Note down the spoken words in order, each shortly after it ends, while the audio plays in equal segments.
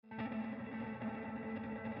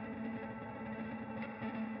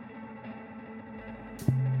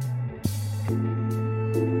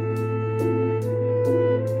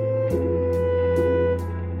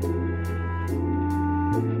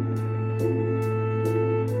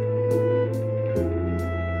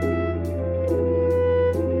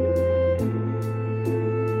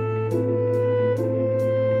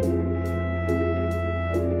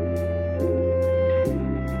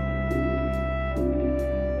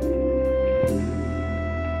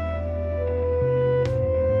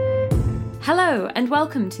Hello, and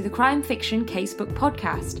welcome to the Crime Fiction Casebook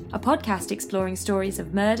Podcast, a podcast exploring stories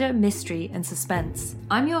of murder, mystery, and suspense.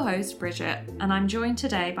 I'm your host, Bridget, and I'm joined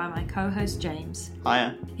today by my co-host, James.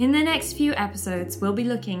 Hiya. In the next few episodes, we'll be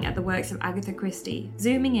looking at the works of Agatha Christie,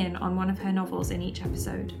 zooming in on one of her novels in each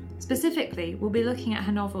episode. Specifically, we'll be looking at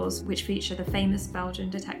her novels which feature the famous Belgian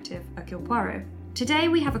detective Hercule Poirot. Today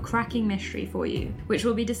we have a cracking mystery for you, which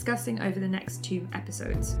we'll be discussing over the next 2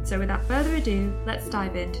 episodes. So without further ado, let's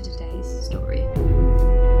dive into today's story.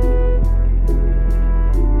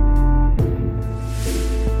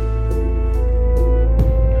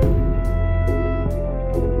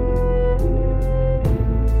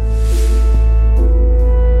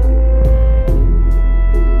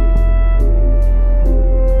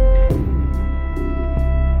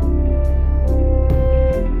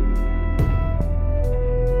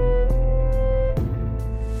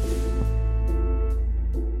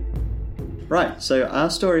 Right, so our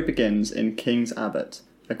story begins in King's Abbot,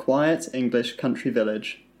 a quiet English country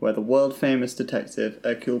village where the world-famous detective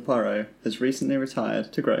Hercule Poirot has recently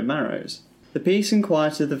retired to grow marrows. The peace and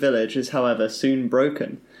quiet of the village is, however, soon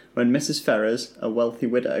broken when Mrs. Ferrers, a wealthy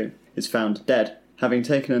widow, is found dead, having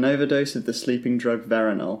taken an overdose of the sleeping drug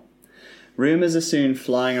Veronal. Rumours are soon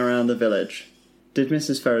flying around the village. Did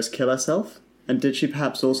Mrs. Ferrers kill herself? And did she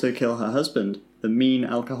perhaps also kill her husband, the mean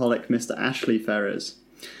alcoholic Mr. Ashley Ferrers?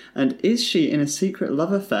 And is she in a secret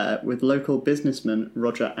love affair with local businessman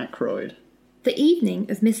Roger Ackroyd? The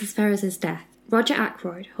evening of Mrs. Ferrers's death, Roger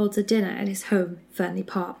Ackroyd holds a dinner at his home, Fernley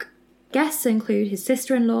Park. Guests include his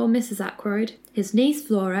sister-in-law, Mrs. Ackroyd, his niece,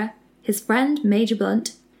 Flora, his friend, Major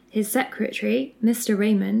Blunt, his secretary, Mr.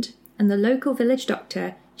 Raymond, and the local village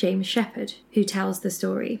doctor, James Shepherd, who tells the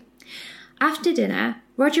story. After dinner,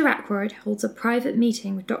 Roger Ackroyd holds a private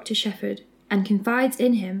meeting with Dr. Shepherd and confides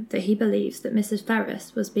in him that he believes that Mrs.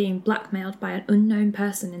 Ferrers was being blackmailed by an unknown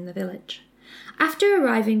person in the village. After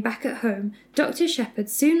arriving back at home, Dr. Shepherd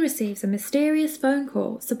soon receives a mysterious phone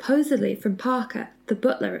call, supposedly from Parker, the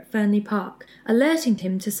butler at Fernley Park, alerting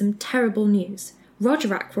him to some terrible news.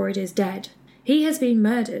 Roger Ackroyd is dead. He has been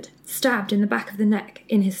murdered, stabbed in the back of the neck,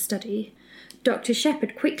 in his study. Dr.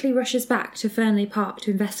 Shepherd quickly rushes back to Fernley Park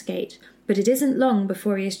to investigate, but it isn't long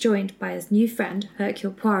before he is joined by his new friend,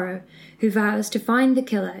 Hercule Poirot, who vows to find the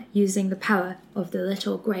killer using the power of the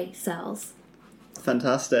little grey cells.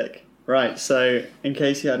 Fantastic. Right, so in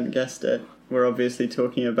case you hadn't guessed it, we're obviously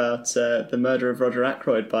talking about The Murder of Roger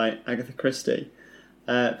Ackroyd by Agatha Christie.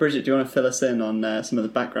 Bridget, do you want to fill us in on some of the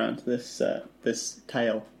background to this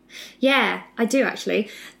tale? Yeah, I do actually.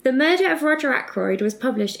 The Murder of Roger Ackroyd was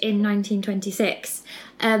published in 1926.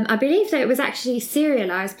 I believe that it was actually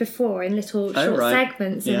serialised before in little short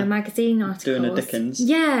segments in a magazine article. Doing a Dickens.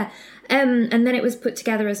 Yeah, and then it was put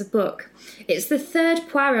together as a book. It's the third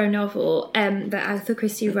Poirot novel that Agatha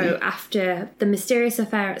Christie wrote after The Mysterious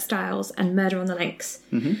Affair at Styles and Murder on the Links.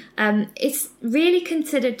 Mm-hmm. It's really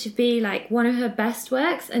considered to be like one of her best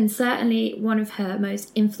works and certainly one of her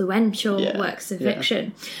most influential works of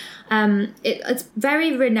fiction. It's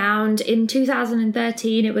very renowned. In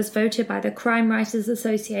 2013, it was voted by the Crime Writers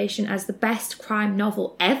Association as the best crime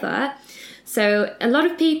novel ever. So a lot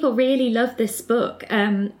of people really love this book,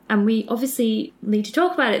 and we obviously need to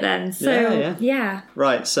talk about it then. So, yeah.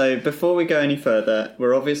 Right, so before we go any further,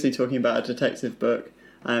 we're obviously talking about a detective book,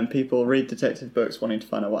 and people read detective books wanting to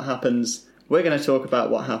find out what happens. We're going to talk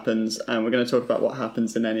about what happens, and we're going to talk about what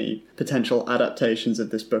happens in any potential adaptations of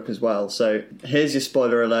this book as well. So here's your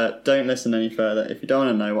spoiler alert. Don't listen any further if you don't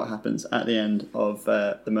want to know what happens at the end of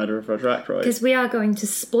The Murder of Roger Ackroyd. Because we are going to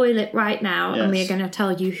spoil it right now, and we are going to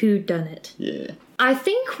tell you who done it. Yeah. I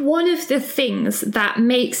think one of the things that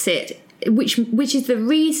makes it, which is the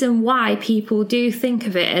reason why people do think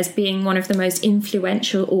of it as being one of the most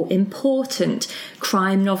influential or important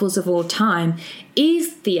crime novels of all time,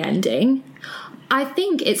 is the ending. I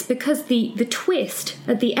think it's because the twist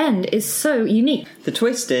at the end is so unique. The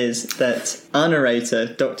twist is that our narrator,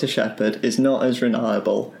 Dr. Shepherd, is not as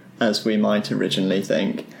reliable as we might originally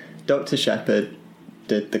think. Dr. Shepherd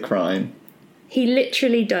did the crime. He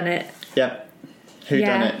literally done it. Yep. Who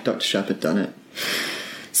done it? Dr. Shepherd done it.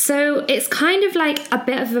 So it's kind of like a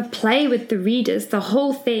bit of a play with the readers. The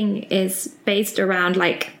whole thing is based around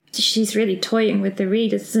like She's really toying with the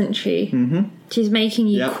readers, isn't she? Mm-hmm. She's making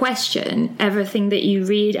you question everything that you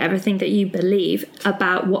read, everything that you believe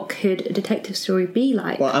about what could a detective story be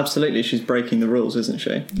like. Well, absolutely. She's breaking the rules, isn't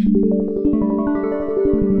she?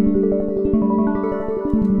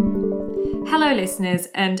 Hello listeners,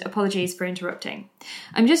 and apologies for interrupting.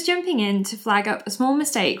 I'm just jumping in to flag up a small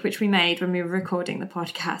mistake which we made when we were recording the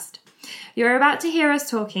podcast. You're about to hear us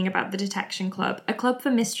talking about the Detection Club, a club for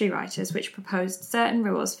mystery writers which proposed certain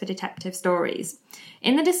rules for detective stories.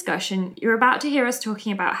 In the discussion, you're about to hear us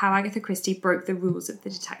talking about how Agatha Christie broke the rules of the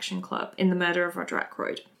Detection Club in The Murder of Roger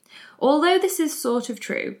Ackroyd. Although this is sort of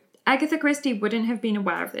true, Agatha Christie wouldn't have been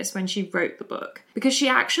aware of this when she wrote the book, because she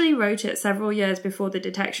actually wrote it several years before the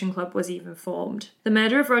Detection Club was even formed. The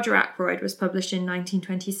Murder of Roger Ackroyd was published in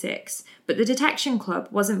 1926, but the Detection Club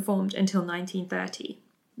wasn't formed until 1930.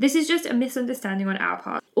 This is just a misunderstanding on our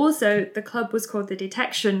part. Also, the club was called the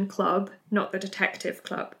Detection Club, not the Detective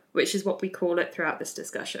Club, which is what we call it throughout this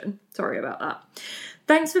discussion. Sorry about that.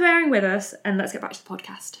 Thanks for bearing with us, and let's get back to the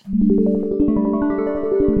podcast.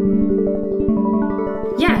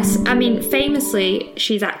 Yes, I mean, famously,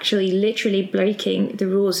 she's actually literally breaking the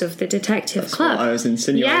rules of the Detective Club. That's what I was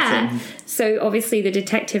insinuating. Yeah. So obviously the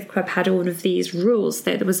Detective Club had all of these rules.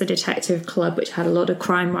 There was a Detective Club which had a lot of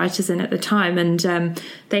crime writers in at the time, and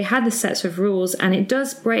they had the sets of rules, and it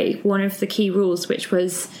does break one of the key rules, which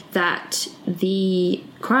was that the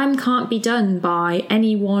crime can't be done by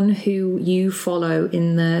anyone who you follow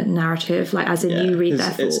in the narrative, like as in you read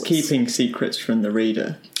their thoughts. It's keeping secrets from the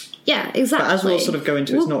reader. Yeah, exactly. But as we'll sort of go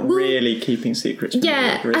into, it's not really keeping secrets from the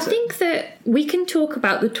reader, is I think that we can talk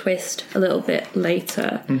about the twist a little bit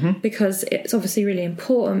later, because it's obviously really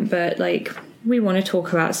important, but like we want to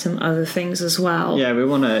talk about some other things as well. Yeah, we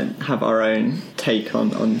want to have our own take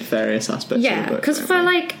on various aspects of the book. Yeah, because for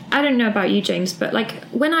like, I don't know about you, James, but like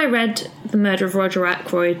when I read The Murder of Roger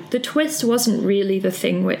Ackroyd, the twist wasn't really the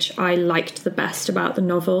thing which I liked the best about the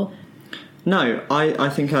novel. No, I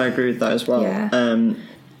think I agree with that as well. Yeah.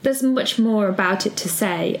 There's much more about it to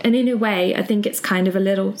say, and in a way I think it's kind of a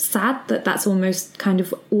little sad that that's almost kind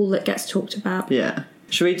of all that gets talked about. Yeah.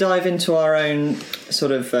 Should we dive into our own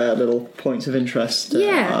sort of little points of interest,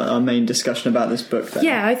 our main discussion about this book then?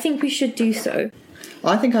 Yeah, I think we should do so.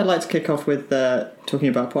 I think I'd like to kick off with talking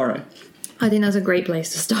about Poirot. I think that's a great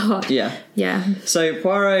place to start. Yeah. So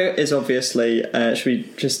Poirot is obviously, should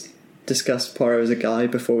we just discuss Poirot as a guy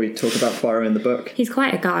before we talk about Poirot in the book? He's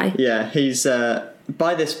quite a guy. Yeah, he's...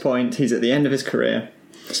 by this point, he's at the end of his career.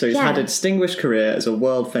 So he's had a distinguished career as a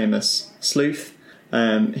world-famous sleuth.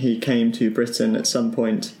 He came to Britain at some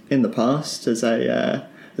point in the past as a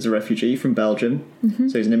refugee from Belgium.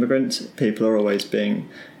 So he's an immigrant. People are always being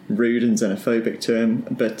rude and xenophobic to him.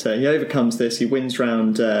 But he overcomes this. He wins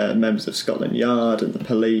round members of Scotland Yard and the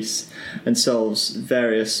police and solves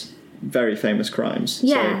various very famous crimes.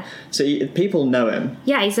 Yeah. So people know him.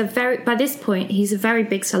 Yeah, by this point, he's a very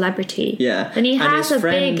big celebrity. Yeah. And he has a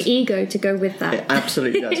big ego to go with that. It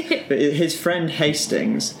absolutely does. But his friend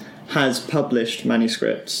Hastings has published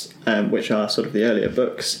manuscripts, which are sort of the earlier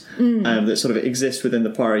books, that sort of exist within the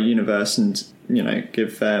Poirot universe and, you know,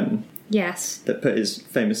 give... that put his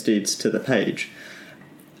famous deeds to the page.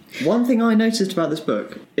 One thing I noticed about this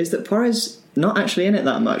book is that Poirot's not actually in it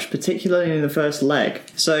that much, particularly in the first leg.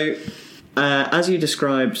 So, as you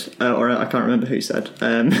described, or I can't remember who said,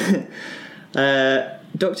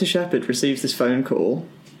 Dr. Shepherd receives this phone call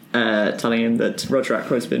telling him that Roger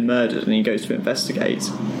Ackroyd's been murdered, and he goes to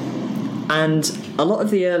investigate. And a lot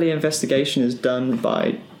of the early investigation is done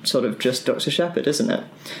by sort of just Dr. Shepherd, isn't it?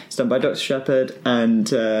 It's done by Dr. Shepherd and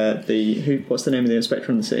what's the name of the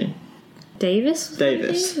inspector on the scene? Davis?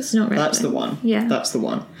 Davis. Not really. That's the one. Yeah. That's the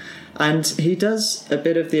one. And he does a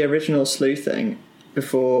bit of the original sleuthing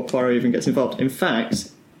before Poirot even gets involved. In fact,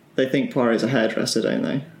 they think Poirot's a hairdresser, don't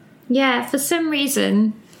they? Yeah, for some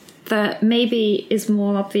reason that maybe is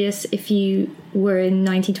more obvious if you were in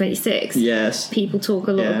 1926. Yes. People talk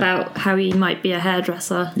a lot about how he might be a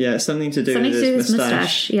hairdresser. Yeah, something to do with his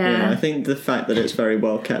moustache. Yeah, I think the fact that it's very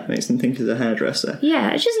well kept makes them think he's a hairdresser.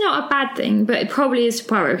 Yeah, it's just not a bad thing, but it probably is to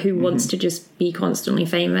Poirot, who wants to just be constantly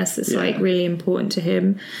famous. It's like really important to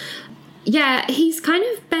him. Yeah, he's kind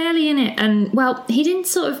of barely in it, and well, he didn't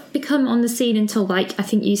sort of become on the scene until like I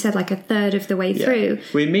think you said like a third of the way through.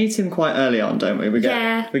 We meet him quite early on, don't we? We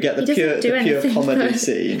get the pure comedy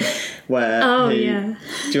scene where Do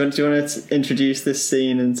you want to introduce this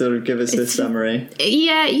scene and sort of give us a summary?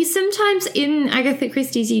 Yeah, you sometimes in Agatha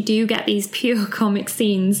Christie's you do get these pure comic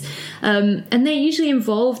scenes, and they usually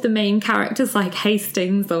involve the main characters like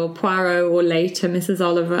Hastings or Poirot or later Mrs.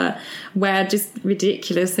 Oliver, where just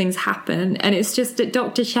ridiculous things happen. happen. And it's just that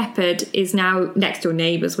Dr. Shepherd is now next door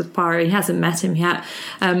neighbours with Poirot. He hasn't met him yet.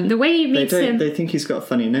 The way he meets him... They think he's got a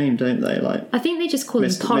funny name, don't they? Like, I think they just call him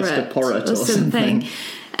Mr. Porret or something.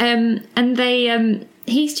 And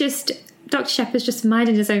he's just... Dr. Shepherd's just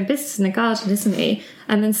minding his own business in the garden, isn't he?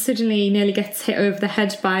 And then suddenly he nearly gets hit over the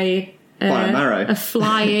head by a marrow. A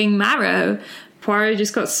flying marrow. Poirot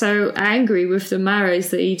just got so angry with the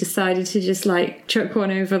marrows that he decided to just, like, chuck one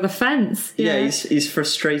over the fence. Yeah, he's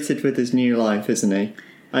frustrated with his new life, isn't he?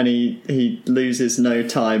 And he loses no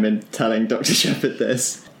time in telling Dr. Shepherd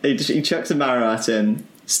this. He chucks a marrow at him,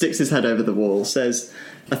 sticks his head over the wall, says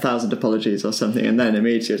 1,000 apologies or something, and then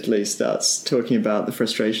immediately starts talking about the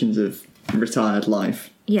frustrations of retired life.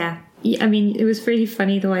 Yeah. I mean, it was really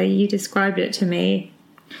funny the way you described it to me.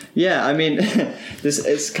 Yeah, I mean,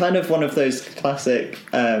 it's kind of one of those classic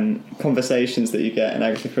conversations that you get in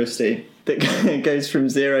Agatha Christie that goes from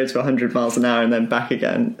 0 to 100 miles an hour and then back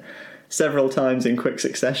again several times in quick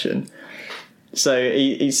succession. So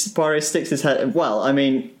Poirot sticks his head... Well, I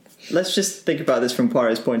mean, let's just think about this from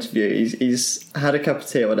Poirot's point of view. He's had a cup of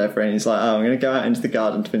tea or whatever, and he's like, I'm going to go out into the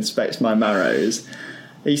garden to inspect my marrows.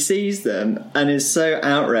 He sees them and is so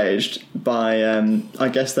outraged by, I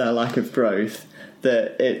guess, their lack of growth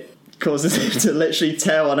that it causes him to literally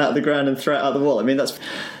tear one out of the ground and throw it out the wall. I mean, that's a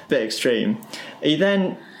bit extreme. He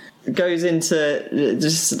then goes into,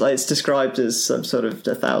 just like it's described as some sort of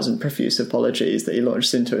 1,000 profuse apologies that he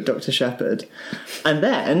launches into a Dr. Shepherd. And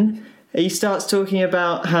then he starts talking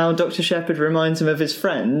about how Dr. Shepherd reminds him of his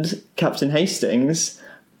friend, Captain Hastings,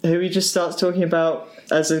 who he just starts talking about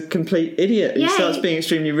as a complete idiot. He starts being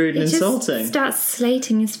extremely rude and insulting. Just starts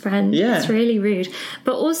slating his friend. Yeah. It's really rude.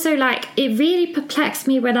 But also, like, it really perplexed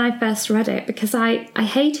me when I first read it, because I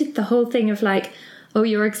hated the whole thing of, like, oh,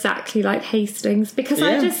 you're exactly like Hastings. Because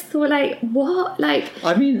I just thought, like, what? Like,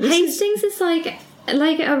 I mean, Hastings is like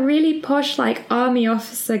a really posh, like, army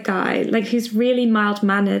officer guy, like, who's really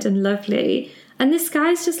mild-mannered and lovely. And this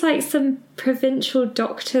guy's just like some provincial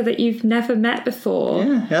doctor that you've never met before.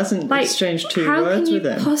 Yeah, he hasn't exchanged two words with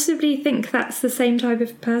him. How can you possibly think that's the same type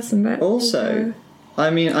of person? But also, I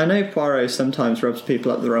mean, I know Poirot sometimes rubs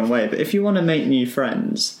people up the wrong way, but if you want to make new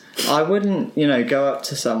friends, I wouldn't, go up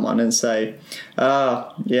to someone and say,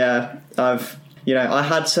 I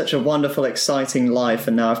had such a wonderful, exciting life,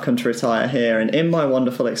 and now I've come to retire here. And in my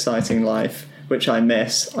wonderful, exciting life, which I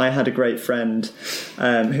miss, I had a great friend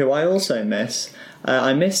who I also miss.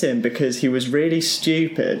 I miss him because he was really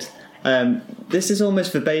stupid. This is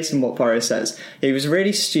almost verbatim what Poirot says. He was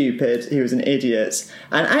really stupid, he was an idiot.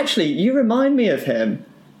 And actually, you remind me of him.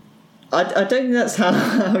 I don't think that's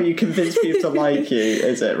how you convince people to like you,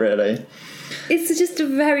 is it, really? It's just a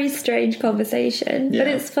very strange conversation, but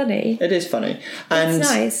it's funny. It is funny. And it's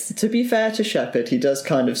nice. To be fair to Shepherd, he does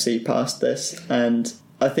kind of see past this, and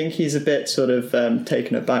I think he's a bit sort of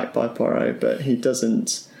taken aback by Poirot, but he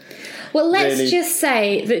doesn't... Well, let's just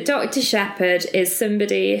say that Dr. Shepherd is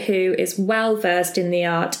somebody who is well versed in the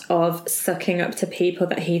art of sucking up to people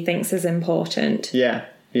that he thinks is important. Yeah,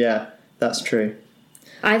 that's true.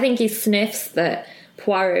 I think he sniffs that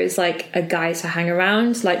Poirot is like a guy to hang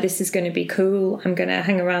around. Like, this is going to be cool. I'm going to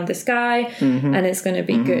hang around this guy, and it's going to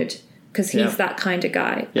be good. Because he's that kind of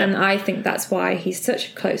guy. Yeah. And I think that's why he's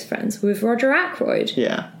such close friends with Roger Ackroyd.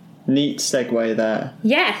 Yeah. Neat segue there.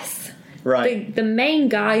 Yes. Right. The main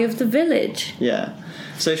guy of the village. Yeah.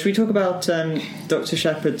 So should we talk about Dr.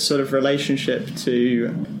 Shepherd's sort of relationship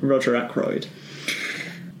to Roger Ackroyd?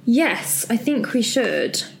 Yes, I think we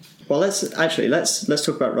should. Well, let's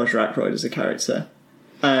talk about Roger Ackroyd as a character.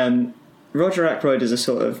 Roger Ackroyd is a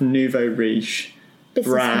sort of nouveau riche,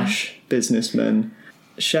 brash businessman.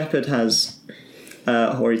 Shepherd has,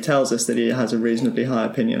 or he tells us that he has a reasonably high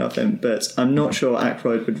opinion of him, but I'm not sure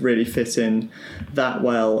Ackroyd would really fit in that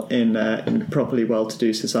well in properly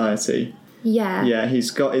well-to-do society. Yeah. Yeah,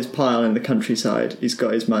 he's got his pile in the countryside, he's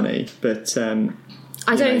got his money, but...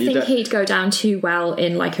 I don't think he'd go down too well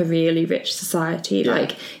in like a really rich society. Yeah.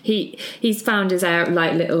 Like he's found his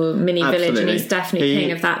like little mini village, and he's definitely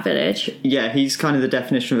king of that village. Yeah, he's kind of the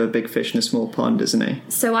definition of a big fish in a small pond, isn't he?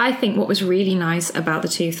 So I think what was really nice about the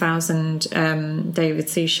 2000 David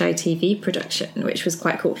Suchet TV production, which was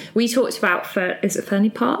quite cool. We talked about is it Fernley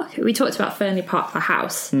Park? We talked about Fernley Park, the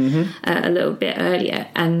house, a little bit earlier,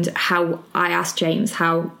 and how I asked James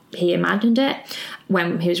how he imagined it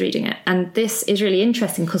when he was reading it, and this is really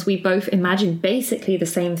interesting because we both imagined basically the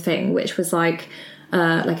same thing, which was like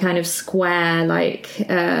kind of square, like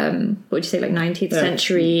what would you say, like 19th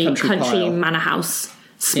century country manor house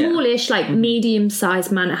smallish, like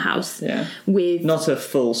medium-sized manor house. Yeah. With not a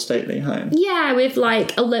full stately home. Yeah, with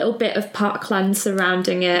like a little bit of parkland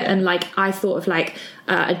surrounding it, and like I thought of like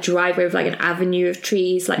a driveway with like an avenue of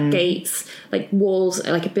trees, like gates, like walls,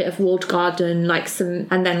 like a bit of walled garden, like some,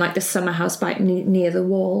 and then like the summer house by near the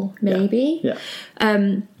wall, maybe. Yeah.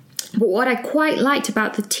 But what I quite liked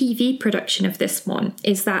about the TV production of this one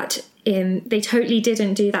is that they totally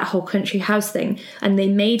didn't do that whole country house thing, and they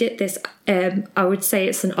made it this, I would say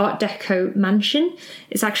it's an Art Deco mansion.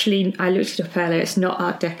 It's actually, I looked it up earlier, it's not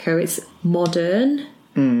Art Deco, it's modern,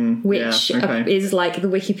 which is like the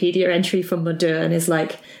Wikipedia entry for modern is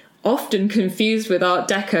like often confused with Art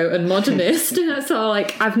Deco and modernist. So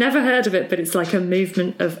like I've never heard of it, but it's like a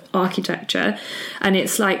movement of architecture, and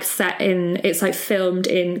it's like it's like filmed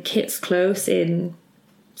in Kit's Close in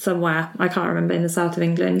somewhere, I can't remember, in the south of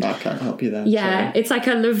England. I can't help you there. Yeah, sorry. it's like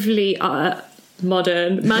a lovely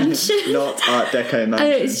modern mansion. Not Art Deco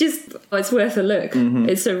mansion. It's worth a look.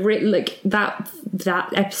 It's a like that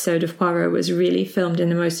episode of Poirot was really filmed in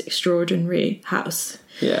the most extraordinary house.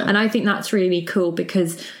 Yeah. And I think that's really cool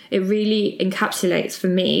because it really encapsulates for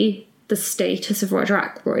me the status of Roger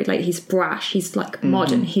Ackroyd. Like, he's brash, he's like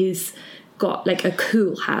modern, he's got like a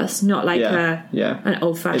cool house, not like an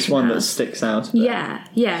old-fashioned It's one house that sticks out a bit.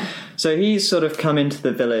 Yeah. So he's sort of come into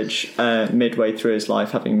the village midway through his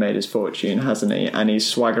life, having made his fortune, hasn't he? And he's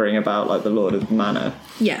swaggering about like the lord of the manor.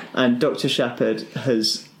 Yeah. And Dr. Shepherd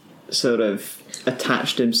has sort of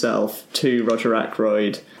attached himself to Roger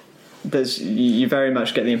Ackroyd. You very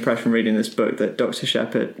much get the impression reading this book that Dr.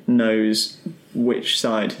 Shepherd knows which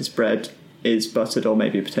side his bread is buttered, or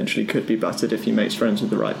maybe potentially could be buttered if he makes friends with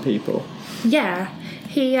the right people. Yeah.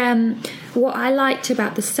 He what I liked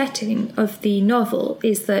about the setting of the novel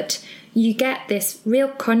is that you get this real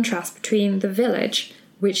contrast between the village,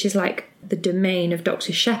 which is like the domain of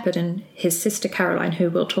Dr. Shepherd and his sister Caroline, who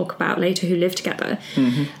we'll talk about later, who live together,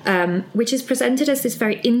 which is presented as this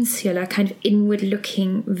very insular, kind of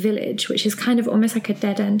inward-looking village, which is kind of almost like a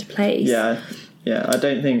dead-end place. Yeah, I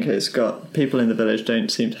don't think it's got... People in the village don't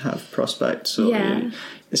seem to have prospects.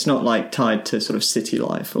 It's not, like, tied to sort of city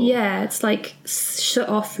life. Yeah, it's, like, shut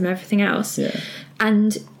off from everything else. Yeah.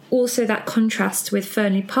 And also that contrast with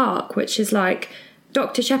Fernley Park, which is, like...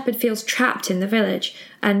 Dr. Shepherd feels trapped in the village,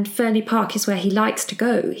 and Fernley Park is where he likes to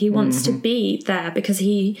go. He wants to be there because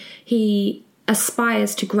he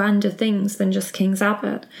aspires to grander things than just King's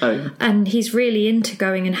Abbot. Oh, yeah. And he's really into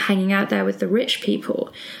going and hanging out there with the rich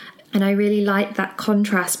people. And I really like that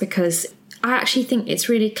contrast because I actually think it's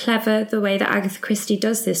really clever the way that Agatha Christie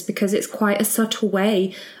does this, because it's quite a subtle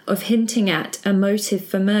way of hinting at a motive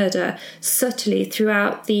for murder subtly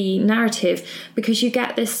throughout the narrative, because you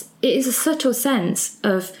get this, it is a subtle sense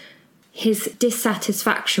of his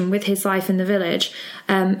dissatisfaction with his life in the village,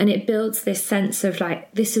 and it builds this sense of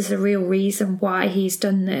like, this is a real reason why he's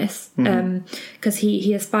done this, because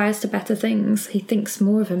he aspires to better things. He thinks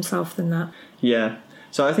more of himself than that. Yeah.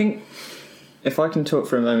 So I think... If I can talk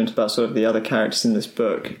for a moment about sort of the other characters in this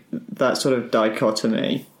book, that sort of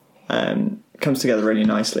dichotomy comes together really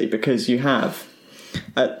nicely, because you have,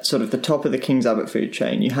 at sort of the top of the King's Abbot food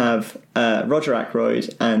chain, you have Roger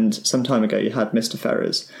Ackroyd, and some time ago you had Mr.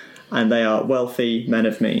 Ferrers, and they are wealthy men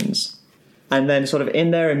of means. And then sort of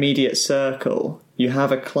in their immediate circle, you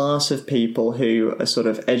have a class of people who are sort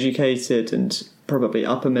of educated and probably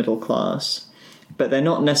upper middle class, but they're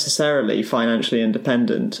not necessarily financially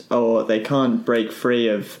independent, or they can't break free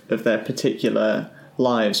of their particular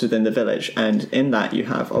lives within the village. And in that you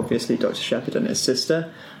have obviously Dr. Shepherd and his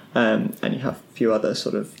sister, and you have a few other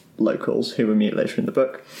sort of locals who we meet later in the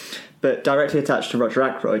book. But directly attached to Roger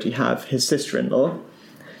Ackroyd, you have his sister-in-law,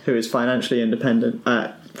 who is financially dependent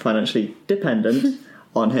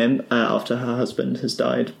on him after her husband has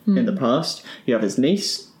died in the past. You have his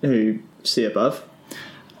niece, who see above.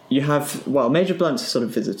 You have, Major Blunt's a sort of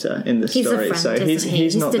visitor in this story. He's a friend, so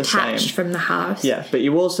he's not the same. He's detached from the house. Yeah, but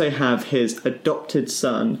you also have his adopted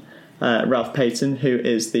son, Ralph Peyton, who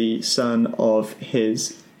is the son of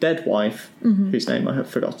his dead wife, whose name I have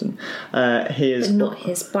forgotten. He is... But not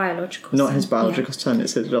his biological son. Not his biological son,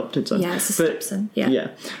 it's his adopted son. Yeah, it's a stepson. Yeah.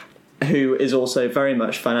 Who is also very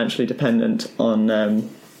much financially dependent on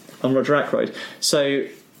Roger Ackroyd. So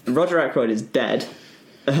Roger Ackroyd is dead.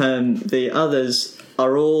 The others...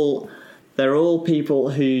 they're all people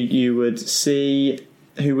who would see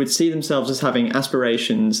themselves as having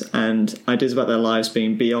aspirations and ideas about their lives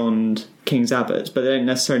being beyond King's Abbot, but they don't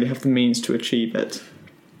necessarily have the means to achieve it.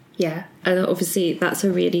 Yeah, and obviously that's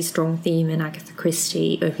a really strong theme in Agatha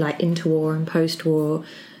Christie of like interwar and post-war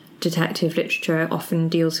detective literature often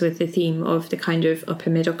deals with the theme of the kind of upper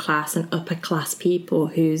middle class and upper class people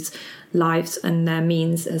whose lives and their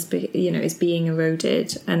means is being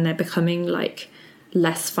eroded, and they're becoming like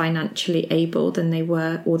less financially able than they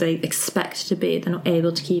were or they expect to be. They're not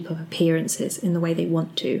able to keep up appearances in the way they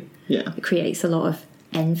want to. Yeah. It creates a lot of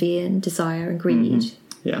envy and desire and greed.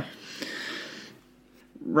 Mm-hmm. Yeah.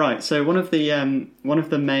 Right, so one of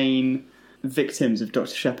the main victims of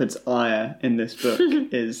Dr. Shepherd's ire in this book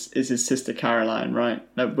is his sister Caroline, right?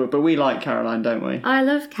 No, but we like Caroline, don't we? I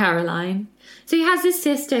love Caroline. So he has this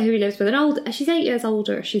sister who he lives with, she's 8 years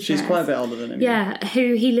older, she's quite a bit older than him. Yeah,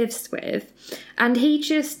 who he lives with. And he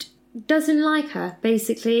just doesn't like her,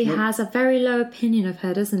 basically. Nope. Has a very low opinion of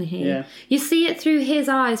her, doesn't he? Yeah. You see it through his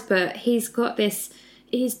eyes, but he's got this...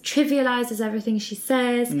 He trivialises everything she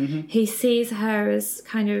says. Mm-hmm. He sees her as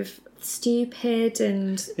kind of stupid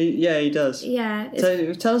and... He does. Yeah.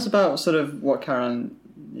 So tell us about sort of what Caroline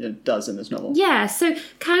does in this novel. Yeah, so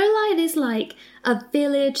Caroline is like a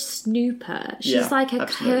village snooper. She's like a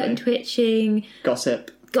curtain-twitching...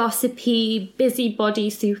 Gossipy, busybody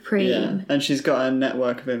supreme. Yeah, and she's got a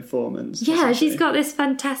network of informants. Yeah, she's got this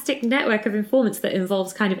fantastic network of informants that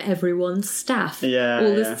involves kind of everyone's staff. Yeah,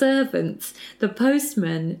 all the servants, the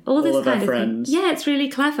postman, all this kind of friends. thing. Yeah, it's really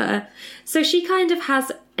clever. So she kind of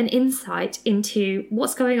has an insight into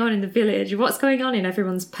what's going on in the village, what's going on in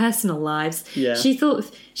everyone's personal lives. Yeah. She thought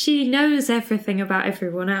she knows everything about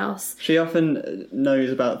everyone else. She often knows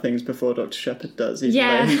about things before Dr. Shepherd does.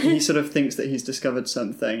 Yeah. He sort of thinks that he's discovered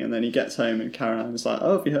something, and then he gets home and Caroline's like,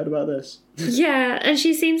 oh, have you heard about this? Yeah, and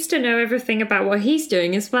she seems to know everything about what he's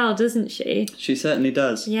doing as well, doesn't she? She certainly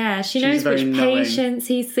does. Yeah, she She's knows which knowing. patients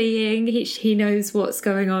he's seeing. He knows what's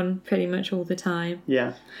going on pretty much all the time.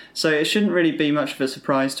 Yeah. So it shouldn't really be much of a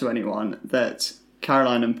surprise to anyone that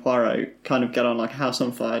Caroline and Poirot kind of get on like a house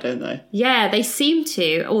on fire, don't they? Yeah, they seem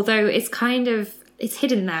to, although it's kind of... It's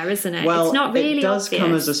hidden there, isn't it? Well, it's not really it does obvious.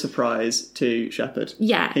 come as a surprise to Shepherd.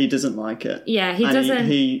 Yeah. He doesn't like it. Yeah, he and doesn't...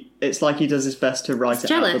 It's like he does his best to write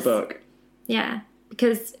it out of the book. Yeah,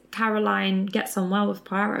 because Caroline gets on well with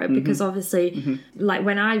Poirot, because obviously, like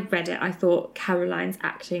when I read it, I thought Caroline's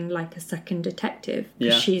acting like a second detective,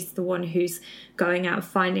 because she's the one who's going out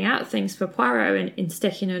finding out things for Poirot and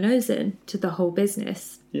sticking her nose in to the whole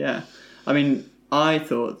business. Yeah. I mean, I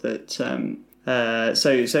thought that...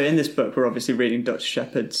 So in this book, we're obviously reading Dr.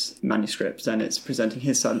 Shepherd's manuscript, and it's presenting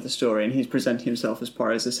his side of the story, and he's presenting himself as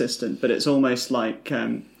Poirot's assistant, but it's almost like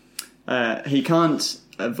he can't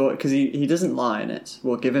avoid... Because he doesn't lie in it.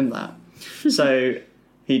 We'll give him that. So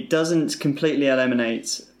he doesn't completely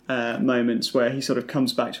eliminate moments where he sort of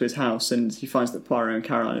comes back to his house and he finds that Poirot and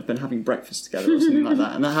Caroline have been having breakfast together or something like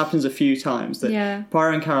that. And that happens a few times, that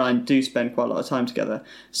Poirot and Caroline do spend quite a lot of time together.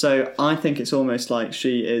 So I think it's almost like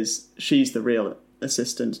she's the real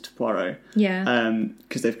assistant to Poirot. Yeah.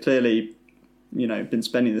 Because they've clearly, been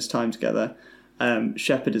spending this time together.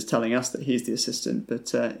 Shepherd is telling us that he's the assistant,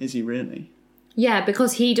 but is he really? Yeah,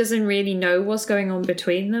 because he doesn't really know what's going on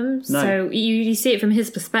between them. No. So you see it from his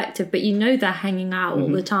perspective, but they're hanging out all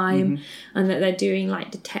the time and that they're doing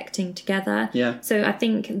like detecting together. Yeah. So I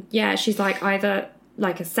think, she's like either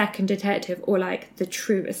like a second detective or like the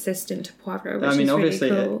true assistant to Poirot, which is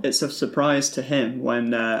obviously really cool. It's a surprise to him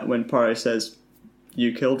when Poirot says,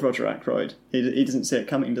 you killed Roger Ackroyd. He doesn't see it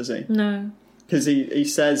coming, does he? No. Because he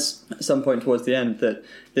says at some point towards the end that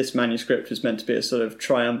this manuscript was meant to be a sort of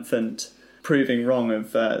triumphant proving wrong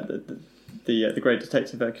of the great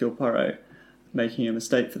detective Hercule Poirot making a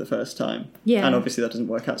mistake for the first time. Yeah. And obviously that doesn't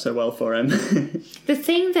work out so well for him. The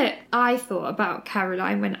thing that I thought about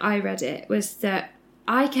Caroline when I read it was that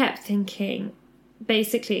I kept thinking,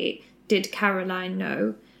 basically, did Caroline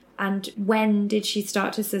know? And when did she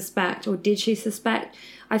start to suspect, or did she suspect?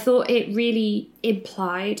 I thought it really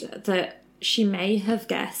implied that she may have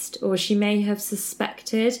guessed, or she may have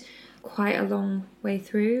suspected quite a long way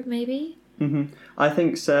through, maybe. Mm-hmm. I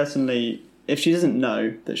think certainly if she doesn't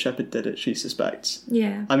know that Shepherd did it, she suspects.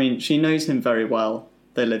 Yeah. I mean, she knows him very well.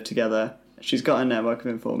 They live together. She's got a network of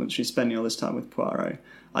informants. She's spending all this time with Poirot.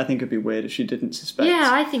 I think it'd be weird if she didn't suspect. Yeah,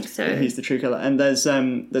 I think so. That he's the true killer. And there's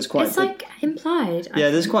quite... It's like implied.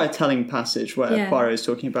 There's quite a telling passage where Poirot is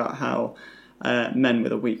talking about how men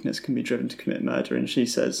with a weakness can be driven to commit murder, and she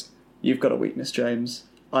says, "You've got a weakness, James.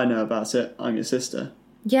 I know about it. I'm your sister."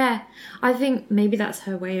 Yeah, I think maybe that's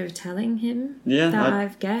her way of telling him that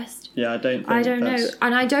I've guessed. Yeah, I don't know.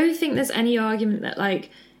 And I don't think there's any argument that,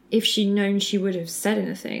 like, if she'd known she would have said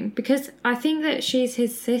anything. Because I think that she's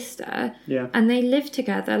his sister. Yeah. And they live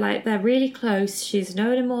together. Like, they're really close. She's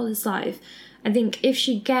known him all his life. I think if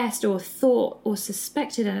she guessed or thought or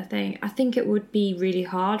suspected anything, I think it would be really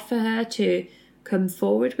hard for her to come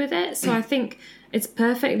forward with it. So I think it's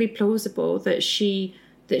perfectly plausible that she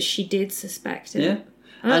did suspect it. Yeah.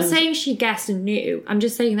 I'm not saying she guessed and knew. I'm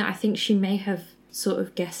just saying that I think she may have sort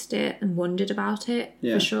of guessed it and wondered about it,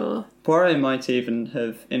 for sure. Poirot might even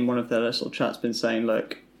have, in one of their little chats, been saying,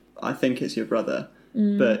 look, I think it's your brother,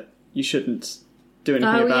 but you shouldn't do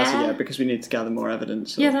anything about it yet because we need to gather more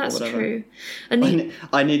evidence. Or, that's or true. And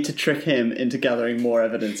I need to trick him into gathering more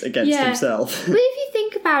evidence against himself. But if you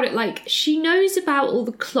think about it, like, she knows about all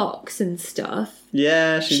the clocks and stuff.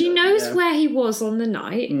 Yeah, she knows where he was on the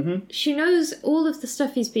night. Mm-hmm. She knows all of the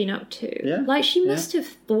stuff he's been up to. Yeah. Like, she must have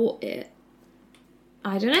thought it.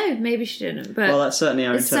 I don't know, maybe she didn't, but... Well, that's certainly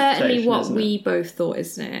our interpretation, certainly what we both thought,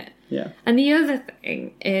 isn't it? Yeah. And the other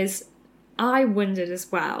thing is, I wondered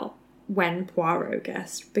as well when Poirot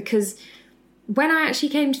guessed, because when I actually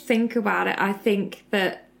came to think about it, I think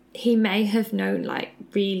that he may have known, like,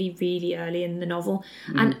 really, really early in the novel.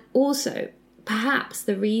 And also, perhaps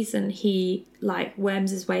the reason he, like, worms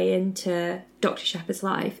his way into Dr. Shepherd's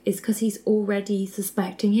life is because he's already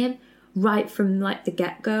suspecting him right from, like, the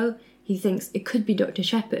get-go. He thinks it could be Dr.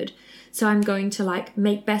 Shepherd, so I'm going to, like,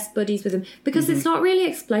 make best buddies with him. Because it's not really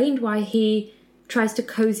explained why he tries to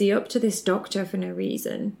cozy up to this doctor for no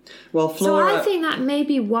reason. Well, Flora... So I think that may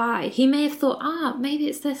be why. He may have thought, maybe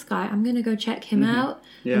it's this guy. I'm going to go check him out.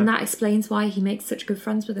 Yeah. And that explains why he makes such good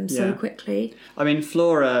friends with him so quickly. I mean,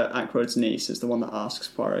 Flora, Ackroyd's niece, is the one that asks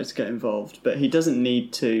Poirot to get involved, but he doesn't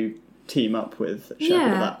need to team up with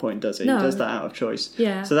Shepherd at that point, does he? No. He does that out of choice.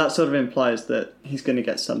 Yeah. So that sort of implies that he's going to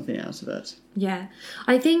get something out of it. Yeah.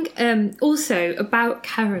 I think also about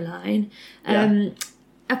Caroline,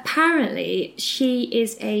 apparently she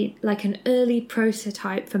is an early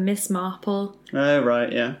prototype for Miss Marple. Oh,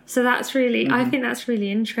 right, yeah. So that's really, I think that's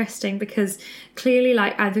really interesting, because clearly,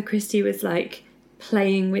 like, Agatha Christie was, like,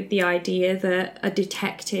 playing with the idea that a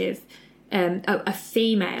detective, a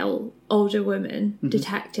female older woman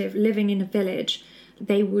detective living in a village,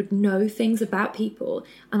 they would know things about people.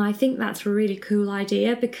 And I think that's a really cool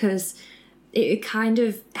idea, because it kind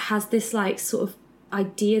of has this, like, sort of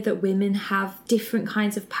idea that women have different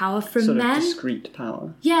kinds of power from sort men. Of discreet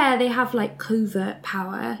power. Yeah, they have, like, covert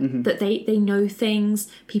power, that they know things,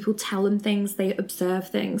 people tell them things, they observe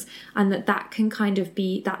things, and that can kind of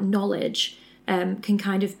be, that knowledge can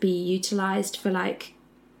kind of be utilised for, like,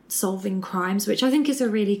 solving crimes, which I think is a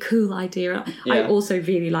really cool idea. Yeah. I also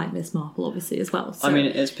really like Miss Marple, obviously, as well. So. I mean,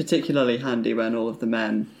 it's particularly handy when all of the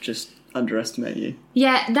men just underestimate you.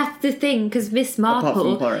 Yeah, that's the thing, because Miss Marple, Apart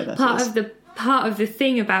from Poirot, part of the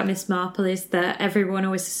thing about Miss Marple is that everyone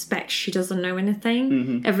always suspects she doesn't know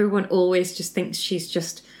anything. Everyone always just thinks she's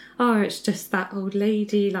just, it's just that old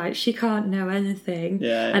lady, like, she can't know anything.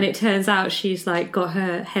 Yeah. And it turns out she's, like, got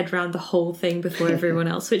her head around the whole thing before everyone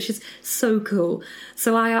else, which is so cool.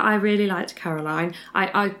 So I really liked Caroline.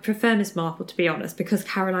 I prefer Miss Marple, to be honest, because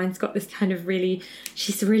Caroline's got this kind of really,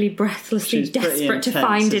 she's really breathlessly desperate to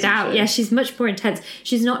find it out. Yeah, she's much more intense.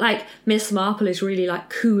 She's not like Miss Marple is really,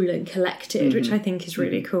 like, cool and collected, which I think is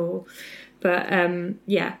really cool. But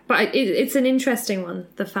but it's an interesting one,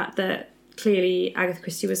 the fact that clearly Agatha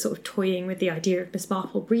Christie was sort of toying with the idea of Miss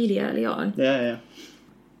Marple really early on. Yeah.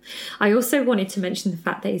 I also wanted to mention the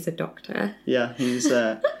fact that he's a doctor. Yeah, he's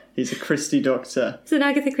a Christie doctor. He's an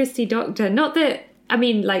Agatha Christie doctor. Not that, I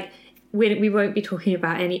mean, like, we won't be talking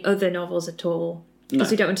about any other novels at all, because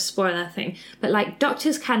we don't want to spoil anything. But, like,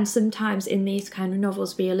 doctors can sometimes in these kind of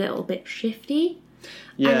novels be a little bit shifty.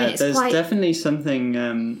 Yeah, there's definitely something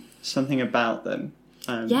about them.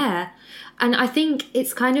 Yeah. And I think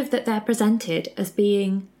it's kind of that they're presented as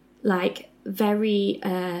being, like, very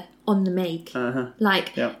on the make.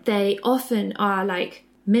 Like, they often are, like,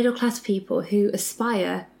 middle-class people who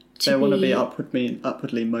aspire to want to be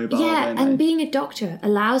upwardly mobile. Yeah, and being a doctor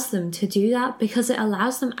allows them to do that, because it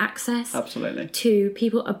allows them access to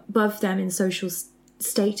people above them in social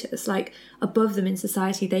status, like, above them in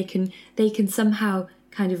society. They can somehow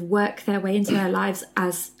kind of work their way into their lives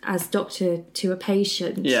as doctor to a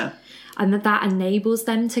patient. Yeah. And that enables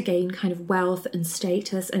them to gain kind of wealth and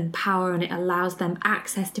status and power, and it allows them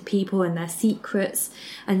access to people and their secrets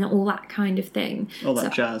and all that kind of thing. All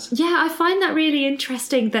that jazz. Yeah, I find that really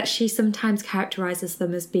interesting that she sometimes characterises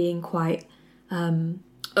them as being quite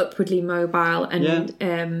upwardly mobile. And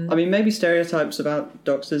I mean, maybe stereotypes about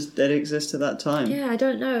doctors did exist at that time. Yeah, I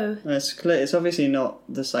don't know. It's clear. It's obviously not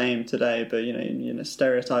the same today, but you know,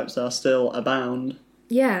 stereotypes are still abound.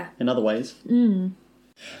 Yeah. In other ways.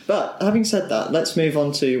 But having said that, let's move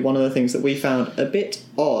on to one of the things that we found a bit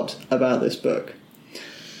odd about this book.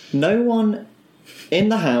 No one in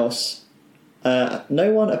the house,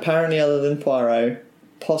 no one apparently other than Poirot,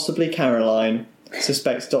 possibly Caroline,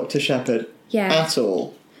 suspects Dr. Shepherd Yeah. At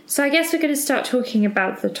all. So I guess we're going to start talking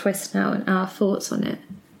about the twist now and our thoughts on it.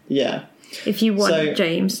 Yeah. If you want,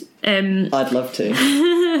 James. I'd love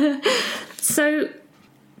to. So,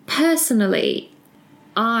 personally,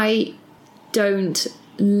 I don't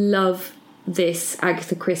love this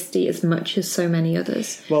Agatha Christie as much as so many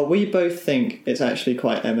others. Well, we both think it's actually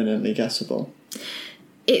quite eminently guessable.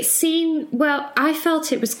 I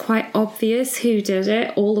felt it was quite obvious who did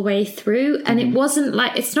it all the way through, and it wasn't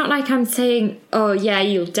like, it's not like I'm saying, oh yeah,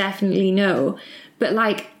 you'll definitely know, but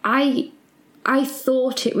like, I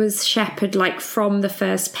thought it was Shepherd, like, from the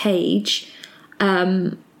first page,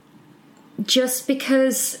 just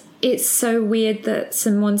because it's so weird that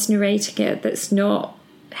someone's narrating it that's not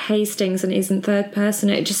Hastings and isn't third person.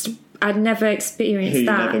 I'd never experienced who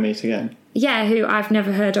that. Who you never meet again. Yeah, who I've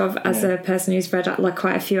never heard of as a person who's read like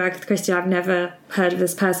quite a few Agatha Christie. I've never heard of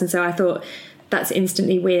this person, so I thought that's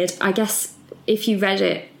instantly weird. I guess if you read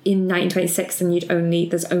it in 1926, then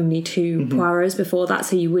there's only two Poirots before that,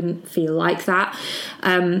 so you wouldn't feel like that.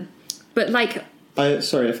 But like,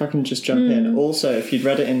 sorry, if I can just jump in. Also, if you'd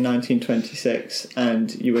read it in 1926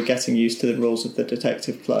 and you were getting used to the rules of the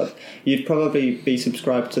detective club, you'd probably be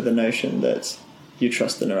subscribed to the notion that you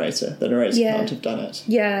trust the narrator. The narrator can't have done it.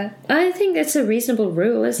 Yeah, I think it's a reasonable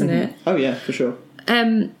rule, isn't it? Oh yeah, for sure.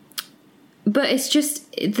 But it's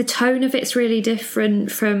just, the tone of it's really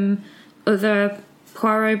different from other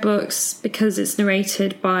Poirot books because it's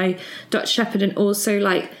narrated by Dr. Shepherd, and also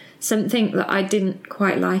like something that I didn't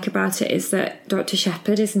quite like about it is that Dr.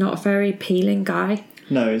 Shepherd is not a very appealing guy.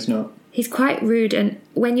 No, he's not. He's quite rude, and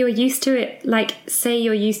when you're used to it, like, say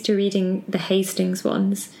you're used to reading the Hastings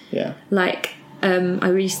ones. Yeah. Like, I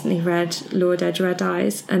recently read Lord Edge Red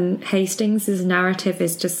Eyes, and Hastings' narrative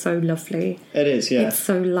is just so lovely. It is, yeah. It's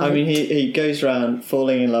so light. I mean, he goes around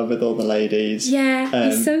falling in love with all the ladies. Yeah,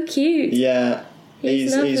 he's so cute. Yeah,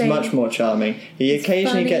 he's much more charming. He's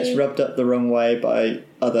occasionally funny. gets rubbed up the wrong way by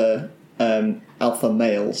other alpha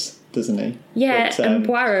males, doesn't he? Yeah, and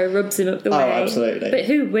Poirot rubs him up the way. Oh, absolutely. But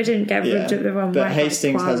who wouldn't get rubbed up the wrong way? But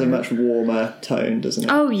Hastings has a much warmer tone, doesn't he?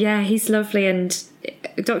 Oh, yeah, he's lovely, and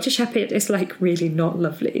Dr. Shepherd is, like, really not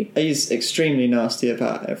lovely. He's extremely nasty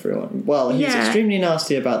about everyone. Well, he's extremely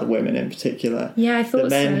nasty about the women in particular. Yeah, I thought so. The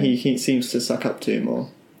men he seems to suck up to more.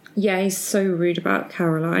 Yeah, he's so rude about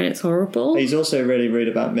Caroline, it's horrible. He's also really rude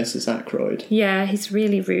about Mrs. Ackroyd. Yeah, he's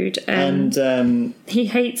really rude. And he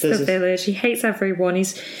hates the village, he hates everyone.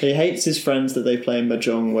 He hates his friends that they play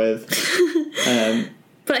mahjong with.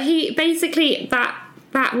 But he, basically,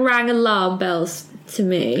 that rang alarm bells to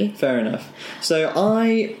me. Fair enough. So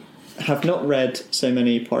I have not read so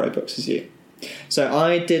many Poirot books as you. So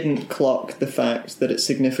I didn't clock the fact that it's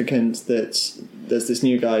significant that there's this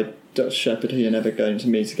new guy, Dr. Shepherd, who you're never going to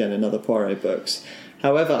meet again in other Poirot books.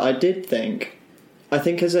 However, I think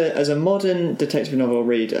as a modern detective novel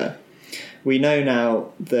reader, we know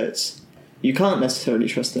now that you can't necessarily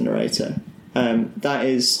trust the narrator. That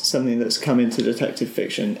is something that's come into detective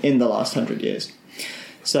fiction in the last 100 years.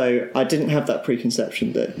 So I didn't have that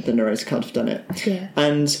preconception that the narrator can't have done it. Yeah.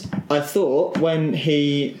 And I thought when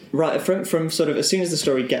he, from sort of as soon as the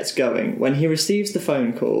story gets going, when he receives the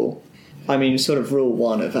phone call, I mean, sort of rule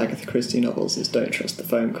one of Agatha Christie novels is don't trust the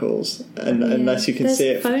phone calls, unless you can see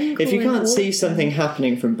it. If you can't see something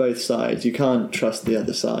happening from both sides, you can't trust the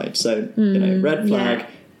other side. So, red flag,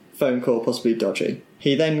 phone call, possibly dodgy.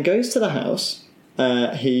 He then goes to the house.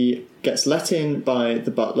 He gets let in by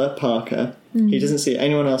the butler, Parker. He doesn't see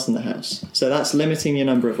anyone else in the house. So that's limiting your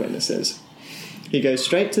number of witnesses. He goes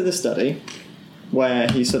straight to the study,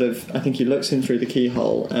 where he I think he looks in through the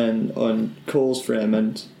keyhole and calls for him,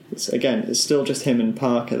 and it's still just him and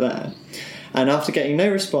Parker there. And after getting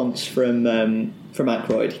no response from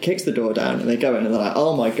Ackroyd, he kicks the door down, and they go in and they're like,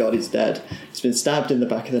 oh my god, he's dead. He's been stabbed in the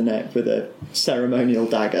back of the neck with a ceremonial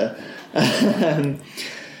dagger.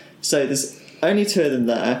 So there's only two of them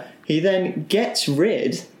there. He then gets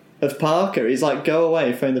rid of Parker. He's like, go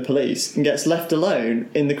away, phone the police, and gets left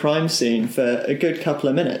alone in the crime scene for a good couple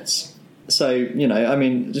of minutes. So, I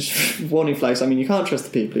mean, just warning flags. I mean, you can't trust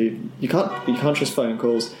the people you can't trust phone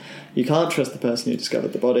calls, you can't trust the person who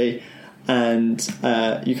discovered the body, and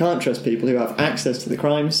you can't trust people who have access to the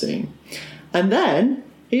crime scene. And then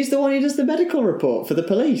he's the one who does the medical report for the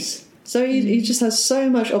police. So he just has so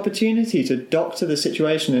much opportunity to doctor the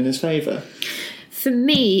situation in his favour. For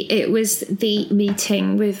me, it was the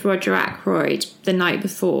meeting with Roger Ackroyd the night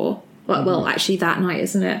before. Well, actually that night,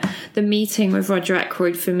 isn't it? The meeting with Roger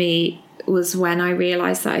Ackroyd for me was when I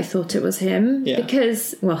realised that I thought it was him. Yeah.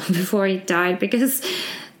 Because, before he died, because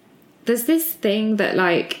there's this thing that,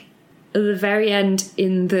 like, at the very end,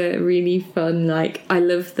 in the really fun, like, I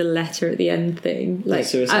love the letter at the end thing. Like,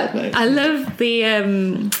 suicide note. I love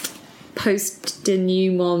the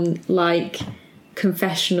post-denouement, like,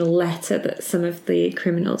 confessional letter that some of the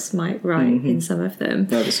criminals might write in some of them.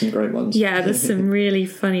 No, there's some great ones. Yeah, there's some really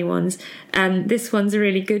funny ones, and this one's a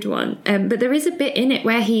really good one. But there is a bit in it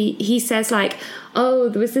where he says, like, oh,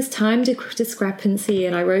 there was this time discrepancy,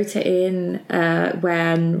 and I wrote it in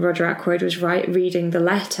when Roger Ackroyd was reading the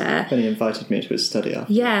letter. And he invited me to his study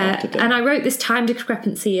after. Yeah, and I wrote this time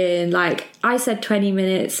discrepancy in, like, I said 20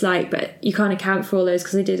 minutes, like, but you can't account for all those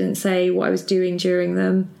because I didn't say what I was doing during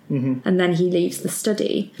them. And then he leaves the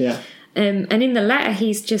study. Yeah. And in the letter,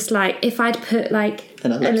 he's just like, if I'd put, like,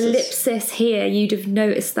 an ellipsis here, you'd have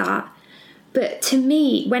noticed that. But to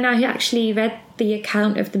me, when I actually read the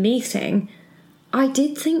account of the meeting, I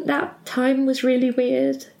did think that time was really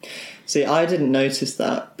weird. See, I didn't notice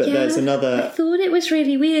that, but there's I another... thought it was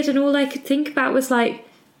really weird, and all I could think about was, like,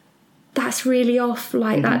 that's really off,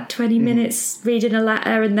 like, that 20 minutes reading a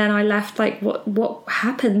letter, and then I left, like, what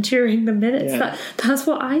happened during the minutes? Yeah. That's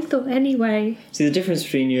what I thought anyway. See, the difference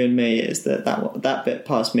between you and me is that bit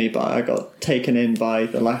passed me by. I got taken in by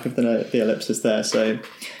the lack of the ellipsis there, so,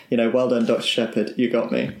 you know, well done, Dr. Shepherd, you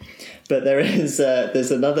got me. But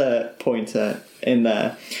there's another pointer in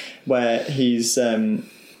there where he's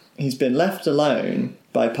been left alone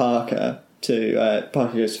by Parker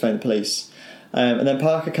Parker goes to phone the police, and then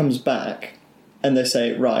Parker comes back and they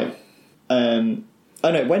say, right, when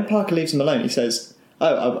Parker leaves him alone, he says,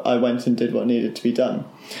 I went and did what needed to be done.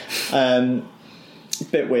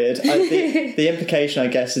 Bit weird. The implication, I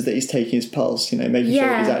guess, is that he's taking his pulse, making sure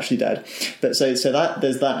that he's actually dead. But so that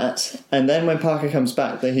there's that, and then when Parker comes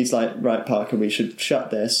back, then he's like, right, Parker, we should shut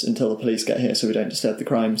this until the police get here, so we don't disturb the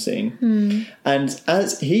crime scene. And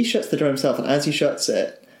as he shuts the door himself, and as he shuts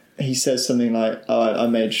it, he says something like, I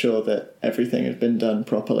made sure that everything had been done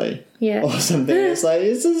properly. Yeah. Or something. It's like,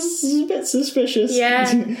 it's a bit suspicious.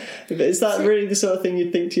 Yeah. Is that really the sort of thing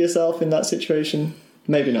you'd think to yourself in that situation?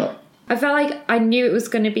 Maybe not. I felt like I knew it was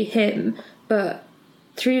going to be him, but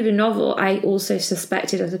through the novel, I also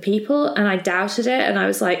suspected other people, and I doubted it, and I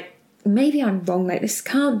was like, maybe I'm wrong, like, this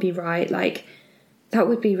can't be right, like, that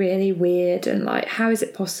would be really weird, and, like, how is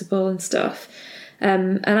it possible, and stuff.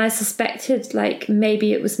 And I suspected, like,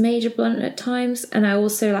 maybe it was Major Blunt at times, and I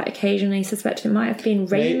also, like, occasionally suspected it might have been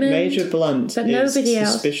Raymond. Major Blunt but is nobody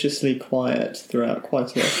else. Suspiciously quiet throughout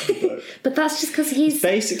quite a lot of the book. But that's just because he's...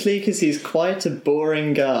 Basically because he's quite a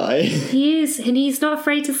boring guy. He is, and he's not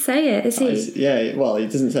afraid to say it, is he? Yeah, well, he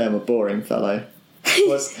doesn't say I'm a boring fellow.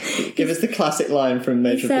 Give us the classic line from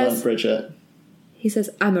Major Blunt, Bridget. He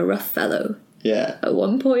says, I'm a rough fellow. Yeah. At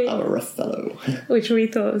one point. I'm a rough fellow. Which we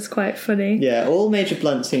thought was quite funny. Yeah, all Major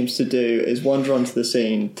Blunt seems to do is wander onto the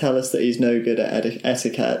scene, tell us that he's no good at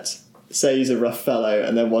etiquette, say he's a rough fellow,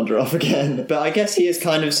 and then wander off again. But I guess he is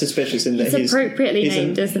kind of suspicious in that he's appropriately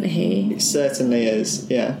named, isn't he? He certainly is,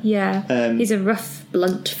 yeah. Yeah, he's a rough,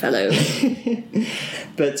 blunt fellow.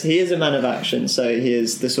 But he is a man of action, so he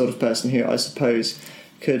is the sort of person who I suppose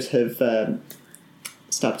could have...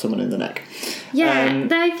 stabbed someone in the neck. Yeah,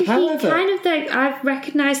 I've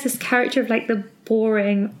recognised this character of, like, the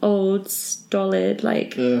boring, old, stolid,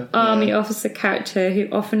 like, army officer character who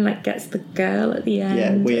often, like, gets the girl at the end.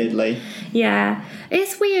 Yeah, weirdly. Yeah,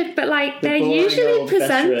 it's weird, but, like, they're usually old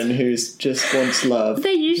veteran who's just wants love.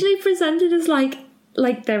 They're usually presented as,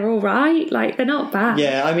 like they're all right, like, they're not bad.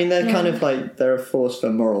 Yeah, I mean, they're kind of like, they're a force for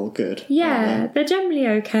moral good. Yeah, they're generally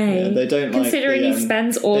okay. Yeah, they don't considering like he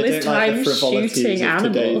spends all his time shooting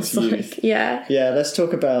animals. Like, yeah, let's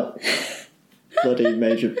talk about bloody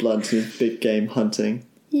Major Blunt and his big game hunting.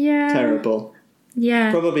 Yeah. Terrible.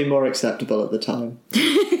 Yeah. Probably more acceptable at the time.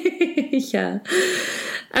 Yeah.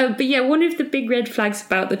 But yeah, one of the big red flags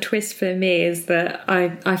about the twist for me is that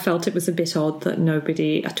I felt it was a bit odd that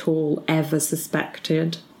nobody at all ever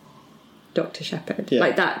suspected Dr. Shepherd. Yeah.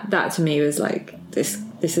 Like, that to me was like, this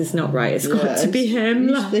is not right. It's got to be him.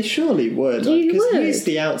 They surely would. Because he's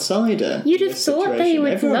the outsider. You'd have thought they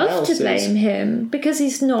would love to blame him because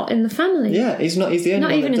he's not in the family. Yeah, he's not. He's the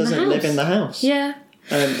only one that doesn't live in the house. Yeah.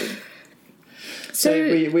 So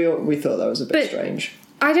we thought that was a bit strange.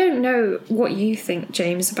 I don't know what you think,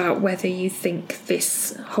 James, about whether you think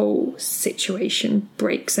this whole situation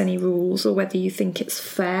breaks any rules or whether you think it's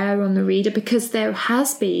fair on the reader, because there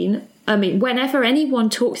has been... I mean, whenever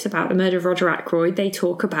anyone talks about the murder of Roger Ackroyd, they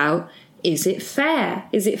talk about, is it fair?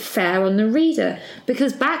 Is it fair on the reader?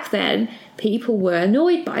 Because back then, people were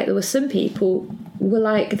annoyed by it. There were some people who were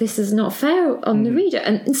like, this is not fair on the reader.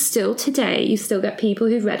 And still today, you still get people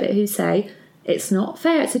who've read it who say, it's not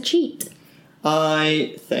fair, it's a cheat.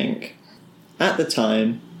 I think, at the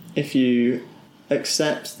time, if you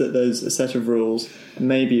accept that there's a set of rules,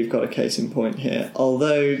 maybe you've got a case in point here.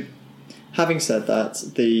 Although, having said that,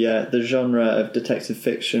 the genre of detective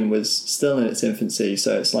fiction was still in its infancy,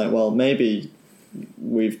 so it's like, well, maybe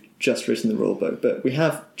we've just written the rule book, but we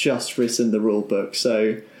have just written the rule book,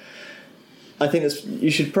 so I think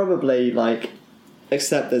you should probably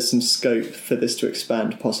accept there's some scope for this to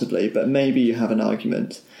expand possibly, but maybe you have an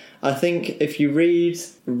argument. I think if you read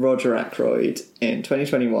Roger Ackroyd in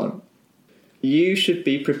 2021, you should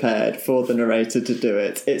be prepared for the narrator to do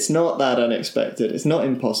it. It's not that unexpected. It's not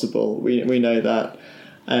impossible. We know that.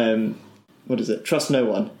 What is it? Trust no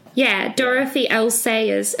one. Yeah, Dorothy L.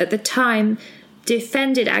 Sayers at the time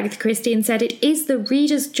defended Agatha Christie and said it is the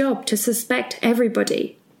reader's job to suspect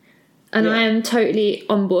everybody. And I am totally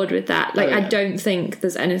on board with that. I don't think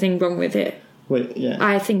there's anything wrong with it.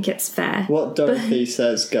 I think it's fair. What Dorothy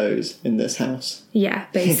says goes in this house. Yeah,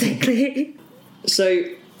 basically. So,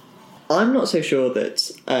 I'm not so sure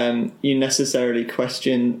that you necessarily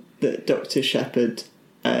question that Dr. Shepherd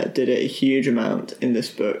did it a huge amount in this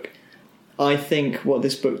book. I think what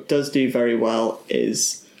this book does do very well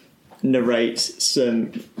is narrate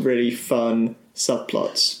some really fun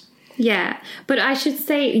subplots. Yeah, but I should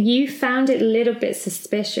say you found it a little bit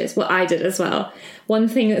suspicious. Well, I did as well. One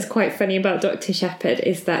thing that's quite funny about Dr. Shepherd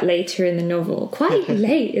is that later in the novel, quite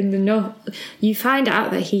late in the novel, you find out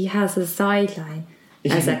that he has a sideline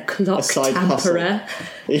as a clock tamperer.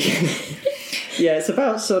 Yeah, it's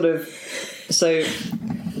about sort of... So,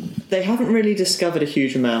 they haven't really discovered a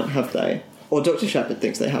huge amount, have they? Or Dr. Shepherd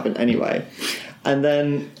thinks they haven't anyway. And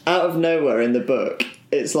then, out of nowhere in the book,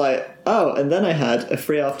 it's like, oh, and then I had a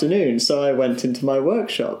free afternoon, so I went into my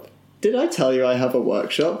workshop. Did I tell you I have a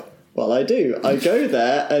workshop? Well, I do. I go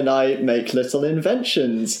there and I make little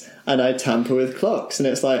inventions and I tamper with clocks. And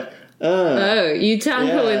it's like, oh, you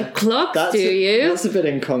tamper with clocks, do you? That's a bit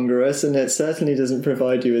incongruous, and it certainly doesn't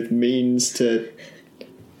provide you with means to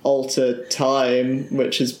alter time,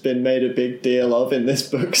 which has been made a big deal of in this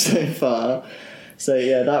book so far. So,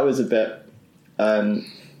 yeah, that was a bit...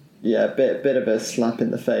 bit of a slap in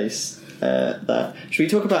the face. That should we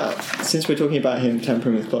talk about? Since we're talking about him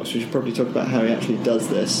tampering with clocks, we should probably talk about how he actually does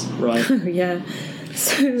this, right? Yeah.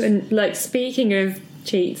 So, and speaking of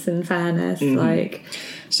cheats and fairness,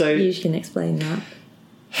 so you can explain that.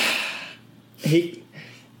 He,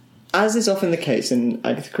 as is often the case in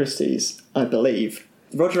Agatha Christie's, I believe,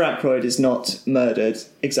 Roger Ackroyd is not murdered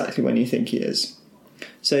exactly when you think he is.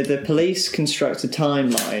 So the police construct a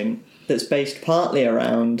timeline that's based partly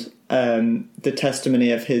around the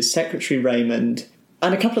testimony of his secretary Raymond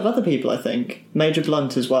and a couple of other people, I think, Major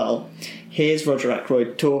Blunt as well. Here's Roger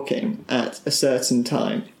Ackroyd talking at a certain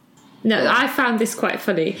time. No, I found this quite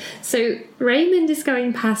funny. So Raymond is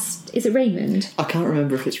going past... Is it Raymond? I can't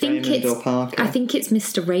remember if it's Raymond or Parker. I think it's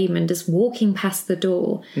Mr. Raymond is walking past the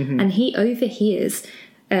door, and he overhears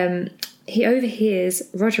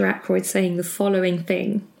Roger Ackroyd saying the following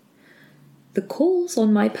thing. The calls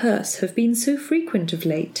on my purse have been so frequent of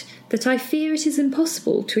late that I fear it is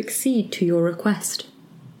impossible to accede to your request.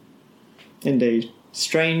 Indeed.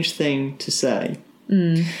 Strange thing to say.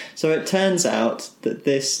 So it turns out that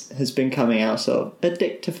this has been coming out of a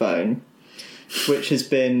dictaphone, which has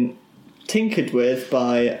been tinkered with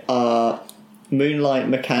by our moonlight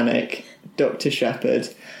mechanic, Dr. Shepherd,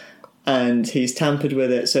 and he's tampered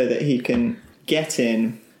with it so that he can get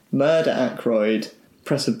in, murder Ackroyd,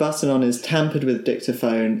 press a button on his tampered with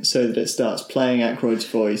dictaphone so that it starts playing Ackroyd's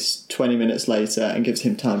voice 20 minutes later and gives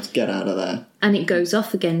him time to get out of there. And it goes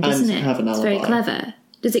off again, doesn't it? Have an alibi. It's very clever.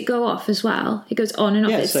 Does it go off as well? It goes on and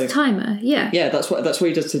off. It's a timer. Yeah, that's what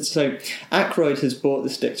he does. So Ackroyd has bought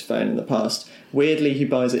this dictaphone in the past. Weirdly, he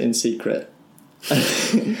buys it in secret.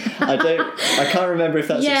 I can't remember if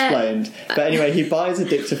that's explained, but anyway, he buys a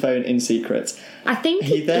dictaphone in secret. I think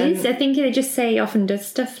it is. I think they just say he often does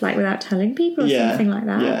stuff without telling people or something like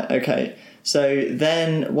that. Yeah, okay. So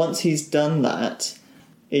then once he's done that,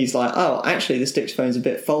 he's like, oh, actually this dictaphone's a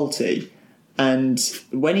bit faulty. And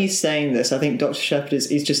when he's saying this, I think Dr. Shepherd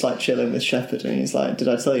he's just chilling with Shepherd, and he's like, did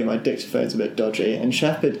I tell you my dictaphone's a bit dodgy? And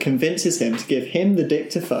Shepherd convinces him to give him the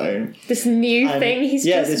dictaphone. This new thing he's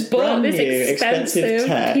just bought, this expensive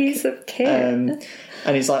tech, piece of kit.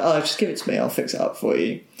 And he's like, oh, just give it to me, I'll fix it up for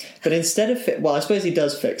you. But instead of... I suppose he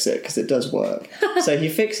does fix it, because it does work. So he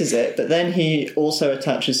fixes it, but then he also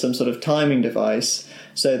attaches some sort of timing device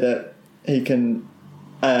so that he can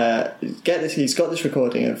get this... He's got this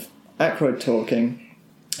recording of Ackroyd talking.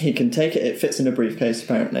 He can take it fits in a briefcase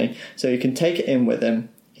apparently, so he can take it in with him.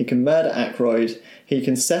 He can murder Ackroyd. He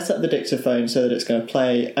can set up the dictaphone so that it's going to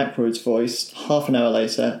play Ackroyd's voice half an hour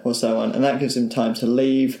later or so on, and that gives him time to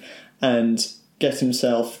leave and get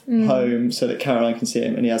himself home so that Caroline can see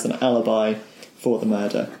him, and he has an alibi for the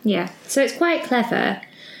murder. Yeah, so it's quite clever,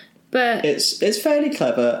 but it's fairly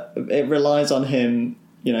clever. It relies on him,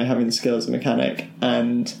 having the skill as a mechanic,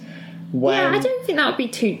 and I don't think that would be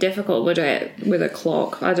too difficult, would it, with a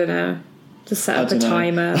clock? I don't know. To set up a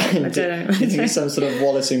timer. I don't know. Do you think it's some sort of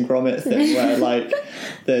Wallace and Gromit thing where, like,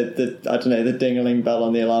 the ding-a-ling bell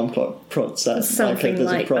on the alarm clock prods that, something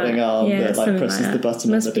there's a prodding arm that presses the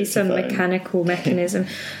button on the dictaphone. Must be some mechanical mechanism.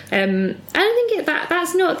 I don't think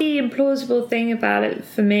that's not the implausible thing about it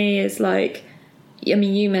for me. Is like, I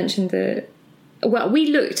mean, you mentioned we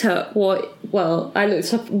looked up I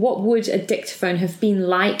looked up what would a dictaphone have been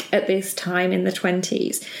like at this time in the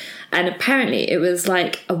 20s. And apparently it was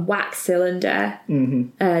like a wax cylinder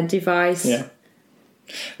device. Yeah.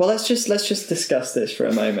 Well, let's just discuss this for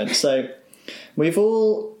a moment. So we've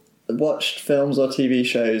all watched films or TV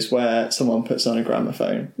shows where someone puts on a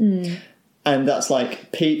gramophone. And that's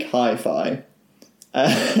like peak hi-fi.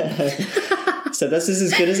 So this is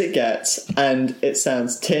as good as it gets, and it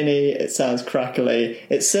sounds tinny, it sounds crackly.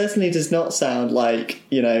 It certainly does not sound like,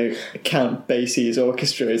 Count Basie's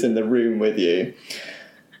orchestra is in the room with you.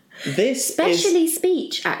 Especially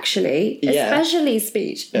speech, actually. Yeah. Especially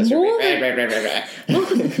speech.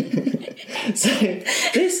 So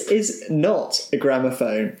this is not a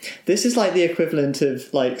gramophone. This is like the equivalent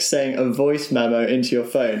of like saying a voice memo into your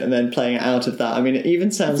phone and then playing it out of that. I mean, it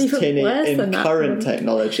even sounds tinny in current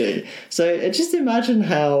technology. So just imagine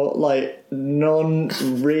how like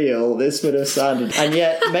non-real this would have sounded. And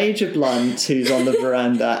yet Major Blunt, who's on the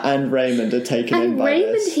veranda, and Raymond are taken in by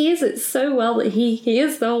Raymond this. hears it so well that he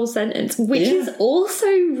hears the whole sentence, which is also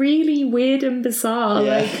really weird and bizarre.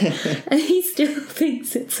 Yeah. And he still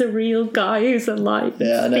thinks it's a real guy who's alive.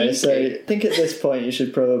 Yeah, I know. So I think at this point you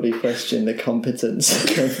should probably question the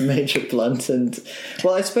competence of Major Blunt. And,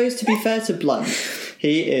 well, I suppose to be fair to Blunt,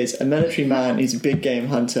 he is a military man, he's a big game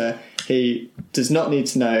hunter. He does not need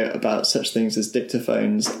to know about such things as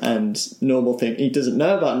dictaphones and normal things. He doesn't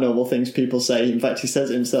know about normal things people say. In fact, he says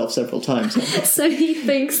it himself several times. So he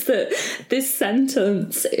thinks that this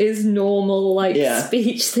sentence is normal,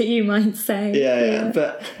 speech that you might say. Yeah.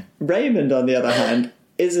 But Raymond, on the other hand,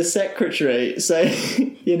 is a secretary. So,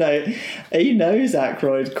 he knows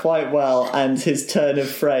Ackroyd quite well and his turn of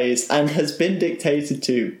phrase, and has been dictated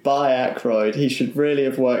to by Ackroyd. He should really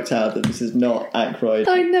have worked out that this is not Ackroyd.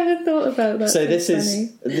 I never thought about that. So this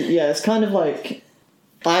is, it's kind of like,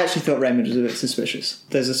 I actually thought Raymond was a bit suspicious.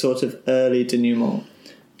 There's a sort of early denouement,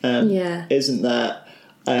 isn't there?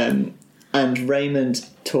 And Raymond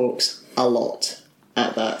talks a lot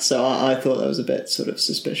at that. So I thought that was a bit sort of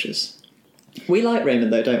suspicious. We like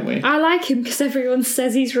Raymond, though, don't we? I like him because everyone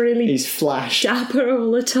says he's flash dapper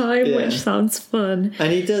all the time, which sounds fun.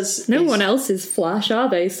 And he does... No one else is flash, are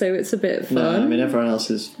they? So it's a bit fun. No, I mean, everyone else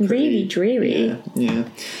is really dreary. Yeah.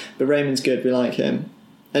 But Raymond's good, we like him.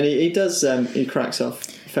 And he does... he cracks off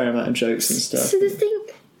a fair amount of jokes and stuff. So the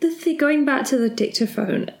thing, going back to the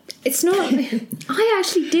dictaphone... It's not... I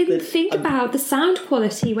actually didn't think about the sound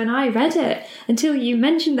quality when I read it until you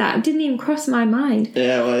mentioned that. It didn't even cross my mind.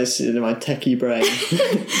 Yeah, well, it's in my techie brain.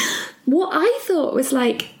 What I thought was,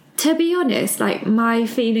 to be honest, my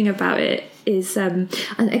feeling about it is... and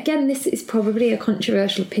again, this is probably a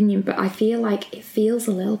controversial opinion, but I feel like it feels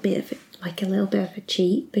a little bit of a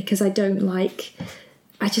cheat, because I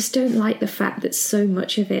just don't like the fact that so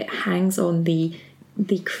much of it hangs on the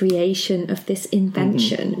creation of this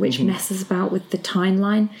invention, which messes about with the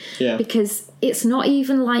timeline. Yeah. Because it's not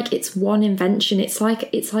even like it's one invention. It's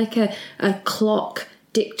like a clock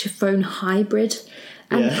dictaphone hybrid.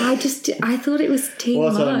 And I thought it was too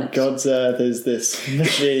much. What on God's earth is this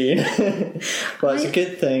machine? Well, it's a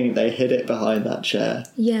good thing they hid it behind that chair.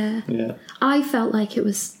 Yeah. Yeah. I felt like it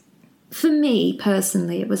was, for me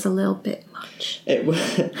personally, it was a little bit much.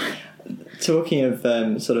 Talking of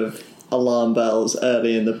sort of alarm bells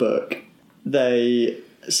early in the book,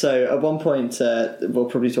 so at one point, we'll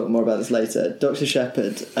probably talk more about this later, Dr.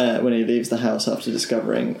 Shepherd, when he leaves the house after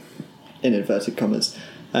discovering, in inverted commas,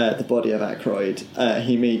 the body of Ackroyd,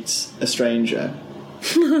 he meets a stranger.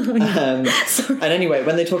 And anyway,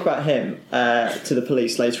 when they talk about him to the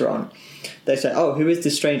police later on, they say, "Oh, who is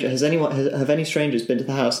this stranger? Have any strangers been to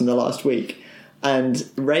the house in the last week?" And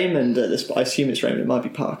Raymond, at this, I assume it's Raymond, it might be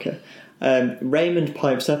Parker. Raymond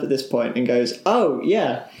pipes up at this point and goes, "Oh,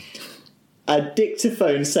 yeah. a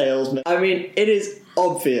dictaphone salesman. I mean, it is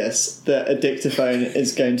obvious that a dictaphone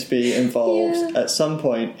is going to be involved at some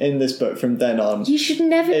point in this book from then on. You should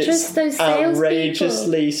never trust those salespeople.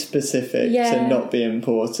 Outrageously specific to not be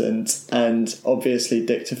important, and obviously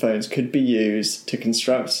dictaphones could be used to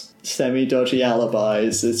construct semi-dodgy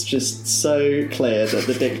alibis. It's just so clear that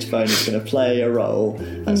the dictaphone is going to play a role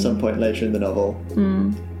at some point later in the novel.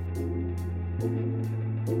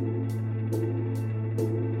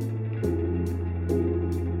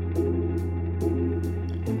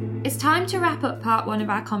 It's time to wrap up part 1 of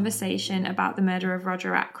our conversation about the murder of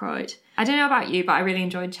Roger Ackroyd. I don't know about you, but I really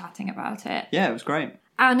enjoyed chatting about it. Yeah, it was great.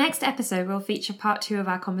 Our next episode will feature part 2 of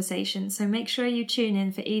our conversation, so make sure you tune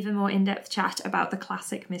in for even more in-depth chat about the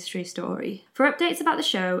classic mystery story. For updates about the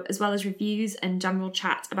show, as well as reviews and general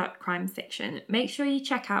chat about crime fiction, make sure you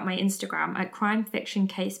check out my Instagram at Crime Fiction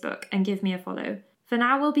Casebook and give me a follow. For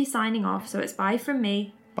now, we'll be signing off, so it's bye from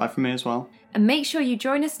me. Bye from me as well. And make sure you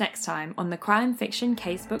join us next time on the Crime Fiction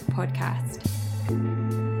Casebook podcast.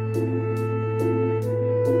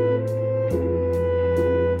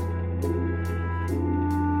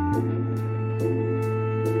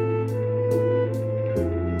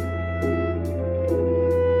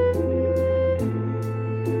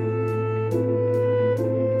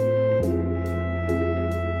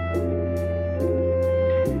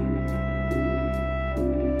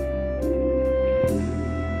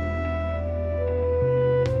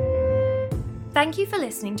 Thank you for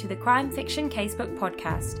listening to the Crime Fiction Casebook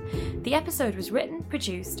podcast. The episode was written,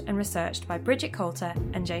 produced and researched by Bridget Coulter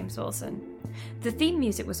and James Wilson. The theme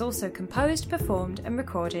music was also composed, performed and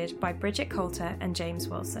recorded by Bridget Coulter and James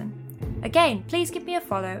Wilson. Again, please give me a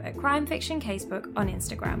follow at Crime Fiction Casebook on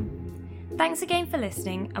Instagram. Thanks again for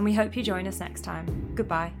listening, and we hope you join us next time.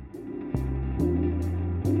 Goodbye.